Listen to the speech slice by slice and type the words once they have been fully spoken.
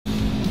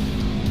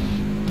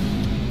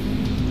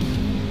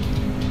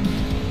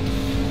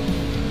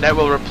That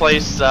will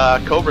replace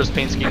Cobra's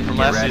paint scheme from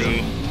last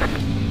ready. season.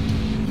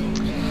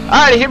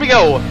 Alright, here we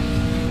go.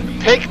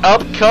 Pick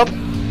up cup.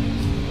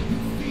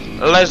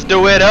 Let's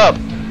do it up.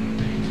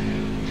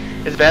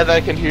 It's bad that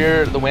I can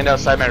hear the wind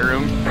outside my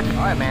room.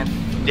 Alright, man.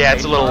 Yeah,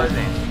 it's a little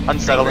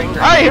unsettling. Ring, ring,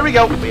 ring. Alright, here we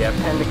go. We have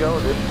 10 to go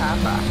this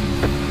half hour.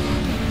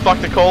 Fuck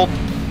the cold.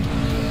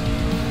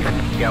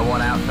 You got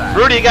one outside.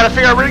 Rudy, you gotta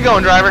figure out where you're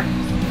going, driver.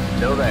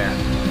 Still there.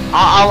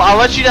 I'll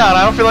let you down.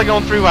 I don't feel like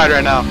going 3 wide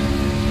right now.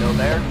 Still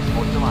there.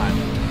 What's the line?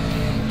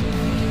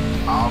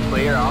 All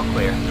clear, all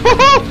clear.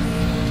 Woohoo!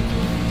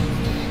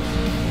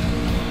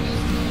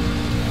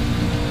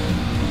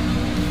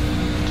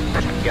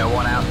 You got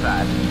one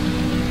outside.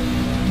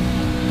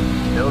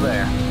 Still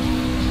there.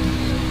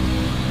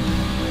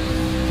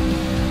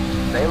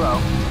 Stay low.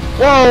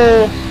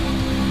 Whoa!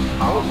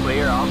 All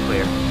clear, all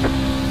clear.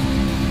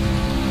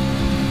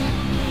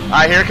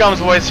 Alright, here it comes,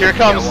 boys. Here it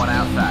comes. Got one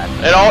outside.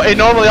 It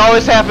normally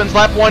always happens.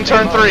 Lap 1,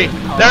 turn 3.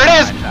 There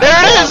it is!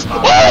 There it is!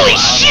 Holy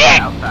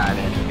shit! Outside.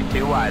 You're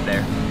too wide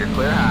there. You're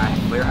clear high.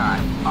 Clear high.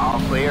 All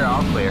clear,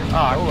 all clear. Oh,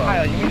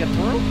 Kyle, you made it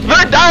through?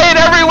 They're dying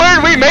everywhere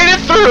and we made it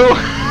through!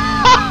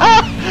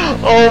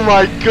 Oh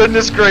my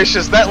goodness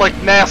gracious, that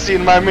looked nasty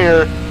in my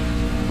mirror.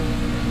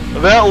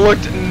 That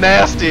looked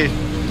nasty.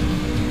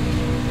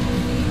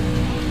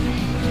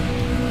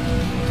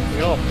 You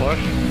know, push.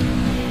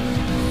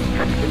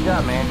 Good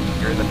job, man.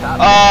 You're in the top.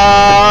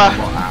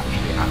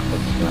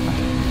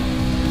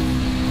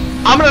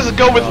 I'm gonna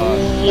go with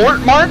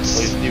Lort Martz.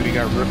 Please do, we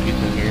got rookies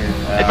in here.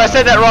 If I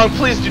said that wrong,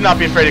 please do not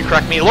be afraid to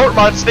correct me. Lort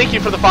Martz, thank you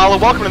for the follow.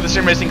 Welcome to the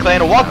Sim Racing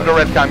Clan and welcome to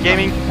Redcon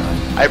Gaming.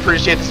 I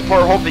appreciate the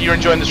support. Hope that you're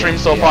enjoying the stream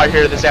so far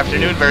here this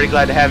afternoon. Very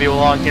glad to have you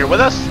along here with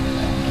us.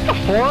 A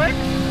 4X?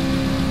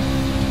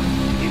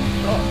 You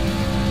suck.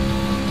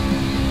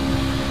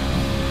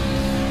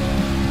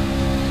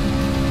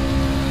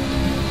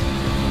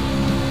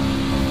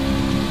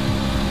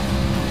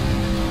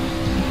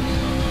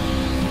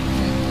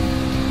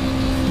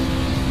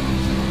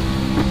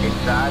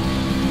 Inside.